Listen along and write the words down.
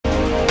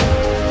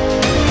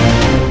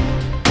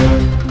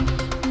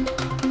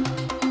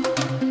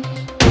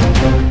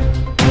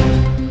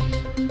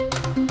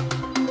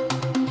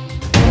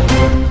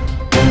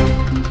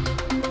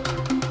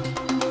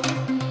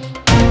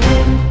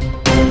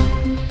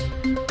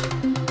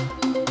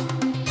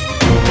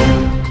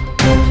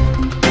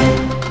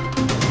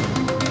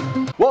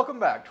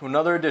back to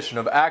another edition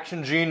of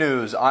Action G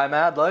News. I'm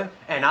Adlai.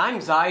 And I'm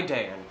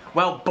Zydan.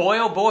 Well, boy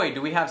oh boy,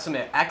 do we have some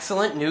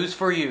excellent news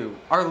for you.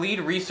 Our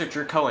lead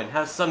researcher, Cohen,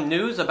 has some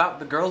news about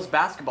the girls'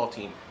 basketball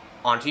team.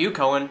 On to you,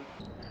 Cohen.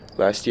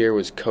 Last year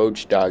was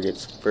Coach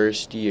Doggett's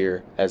first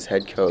year as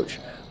head coach.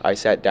 I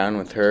sat down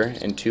with her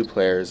and two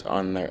players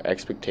on their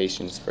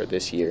expectations for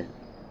this year.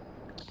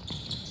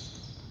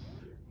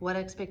 What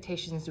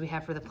expectations do we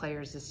have for the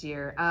players this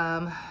year?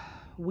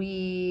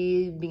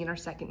 We, being our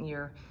second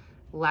year,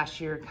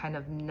 last year kind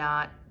of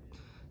not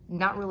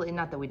really,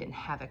 not that we didn't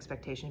have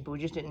expectations, but we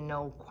just didn't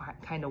know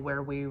kind of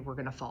where we were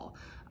gonna fall.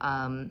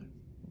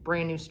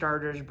 Brand new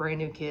starters, brand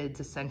new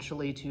kids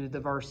essentially to the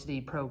varsity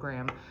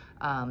program.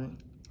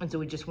 And so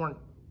we just weren't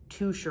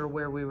too sure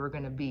where we were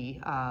gonna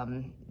be.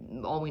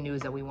 All we knew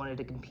is that we wanted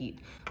to compete.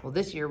 Well,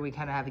 this year we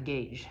kind of have a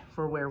gauge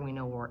for where we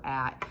know we're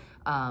at.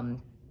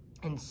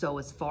 And so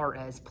as far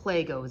as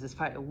play goes,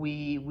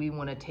 we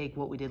want to take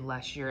what we did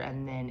last year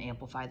and then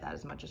amplify that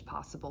as much as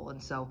possible.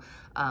 And so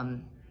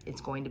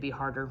it's going to be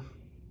harder.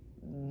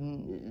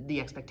 The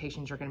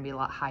expectations are going to be a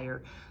lot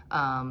higher.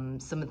 Some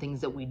of the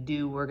things that we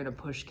do, we're going to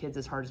push kids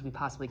as hard as we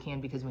possibly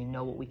can because we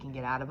know what we can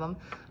get out of them.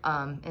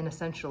 And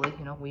essentially,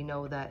 you know, we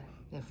know that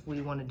if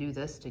we want to do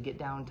this to get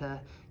down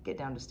to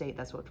state,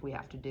 that's what we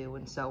have to do.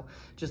 And so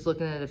just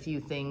looking at a few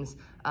things,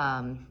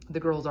 the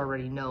girls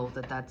already know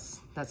that that's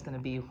going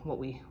to be what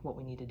we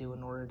need to do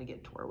in order to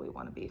get to where we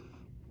want to be.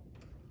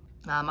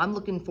 I'm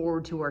looking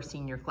forward to our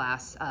senior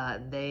class.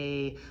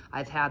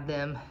 I've had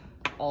them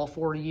all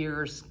 4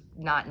 years,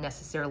 not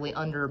necessarily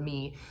under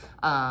me,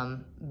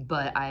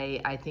 but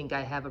I think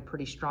I have a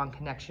pretty strong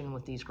connection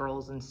with these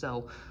girls, and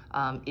so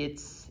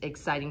it's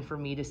exciting for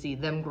me to see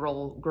them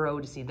grow,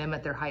 to see them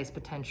at their highest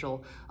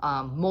potential.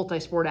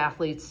 Multi-sport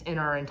athletes in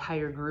our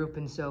entire group,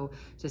 and so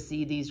to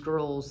see these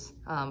girls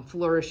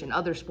flourish in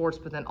other sports,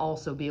 but then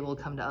also be able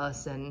to come to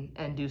us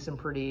and do some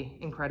pretty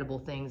incredible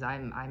things.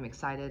 I'm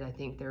excited. I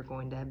think they're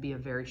going to be a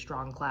very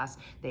strong class.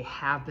 They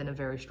have been a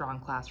very strong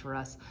class for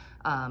us.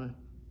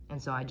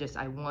 And so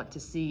I want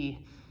to see,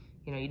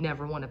 you know, you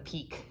never want to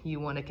peak, you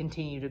want to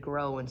continue to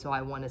grow. And so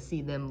I want to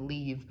see them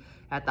leave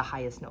at the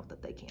highest note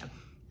that they can.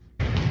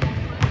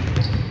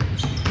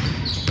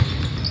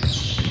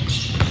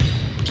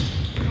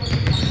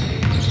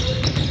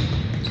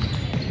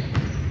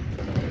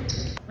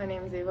 My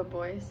name is Ava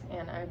Boyce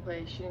and I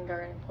play shooting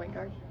guard and point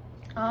guard.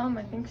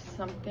 I think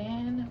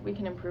something we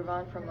can improve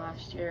on from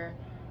last year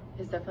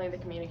is definitely the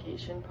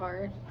communication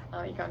part,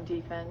 like on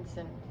defense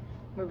and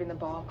moving the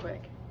ball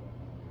quick.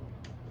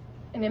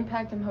 An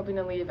impact I'm hoping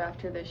to leave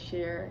after this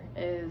year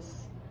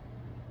is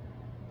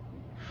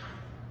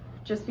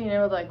just being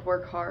able to like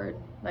work hard,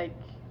 like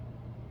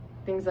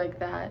things like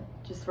that,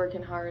 just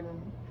working hard,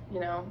 and you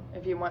know,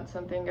 if you want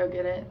something, go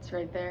get it, it's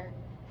right there.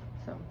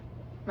 So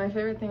my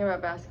favorite thing about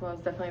basketball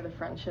is definitely the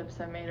friendships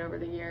I've made over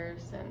the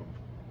years and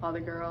all the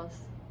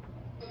girls.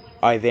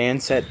 I then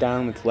sat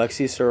down with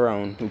Lexi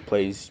Cerrone, who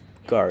plays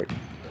guard.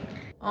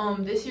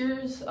 This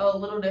year's a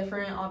little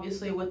different,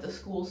 obviously, with the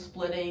school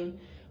splitting.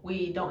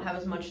 We don't have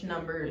as much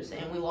numbers,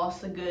 and we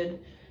lost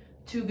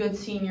two good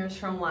seniors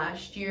from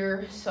last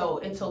year, so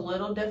it's a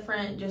little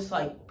different just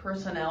like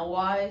personnel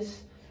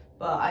wise,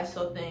 but I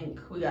still think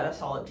we got a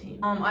solid team.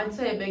 I'd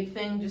say a big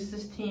thing, just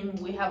this team,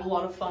 we have a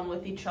lot of fun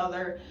with each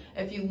other.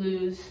 If you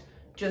lose,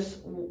 just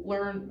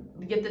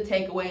get the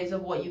takeaways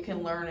of what you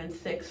can learn and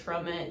fix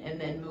from it, and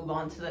then move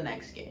on to the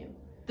next game.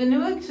 The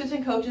new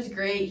assistant coach is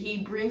great. He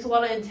brings a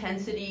lot of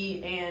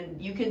intensity, and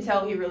you can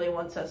tell he really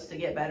wants us to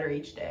get better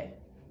each day.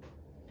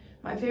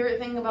 My favorite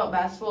thing about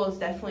basketball is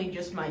definitely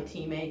just my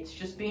teammates,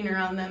 just being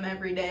around them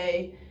every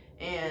day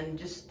and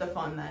just the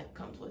fun that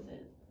comes with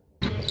it.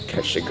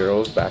 Catch the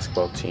girls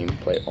basketball team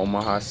play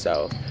Omaha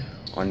South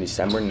on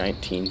December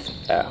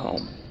 19th at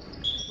home.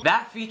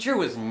 That feature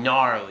was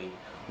gnarly.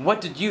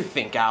 What did you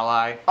think,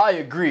 Ally? I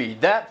agree.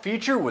 That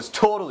feature was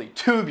totally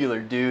tubular,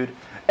 dude.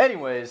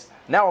 Anyways,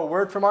 now a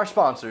word from our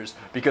sponsors,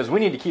 because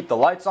we need to keep the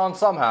lights on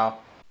somehow.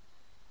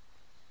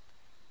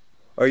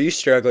 Are you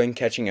struggling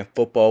catching a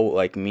football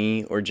like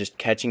me, or just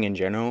catching in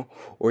general?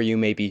 Or you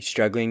may be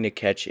struggling to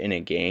catch in a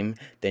game?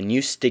 Then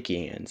use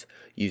Sticky Hands.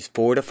 Use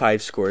 4 to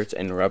 5 squirts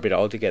and rub it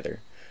all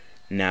together.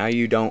 Now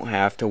you don't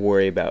have to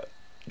worry about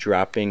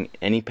dropping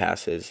any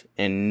passes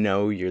and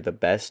know you're the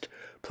best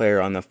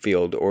player on the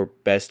field or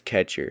best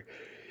catcher.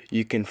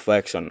 You can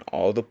flex on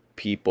all the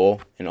people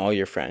and all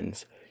your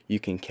friends. You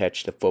can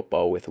catch the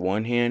football with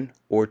one hand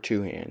or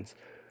two hands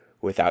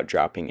without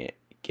dropping it.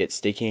 Get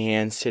Sticky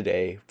Hands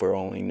today for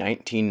only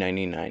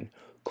 $19.99.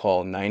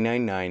 Call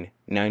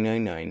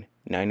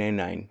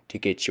 999-999-999 to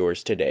get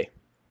yours today.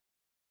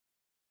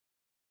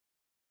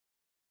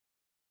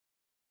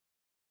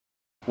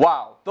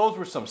 Wow, those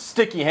were some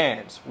sticky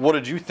hands. What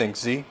did you think,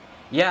 Z?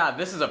 Yeah,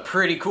 this is a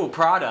pretty cool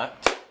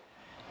product.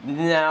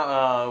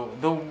 Now,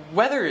 the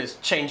weather is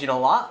changing a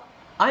lot.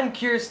 I'm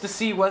curious to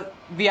see what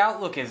the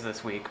outlook is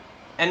this week.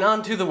 And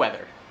on to the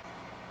weather.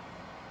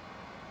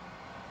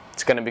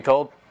 It's gonna be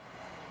cold.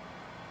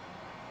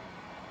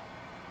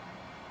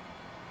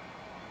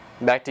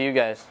 Back to you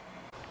guys.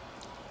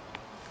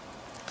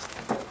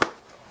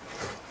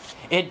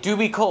 It do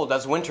be cold,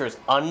 as winter is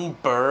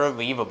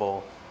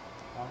unbelievable.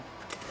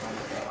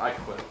 I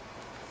quit.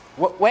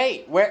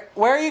 Wait, where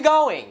are you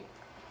going?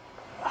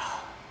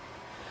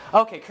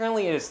 Okay,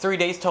 currently it is 3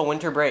 days till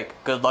winter break.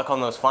 Good luck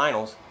on those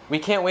finals. We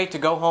can't wait to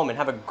go home and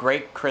have a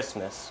great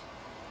Christmas.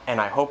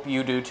 And I hope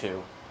you do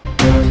too.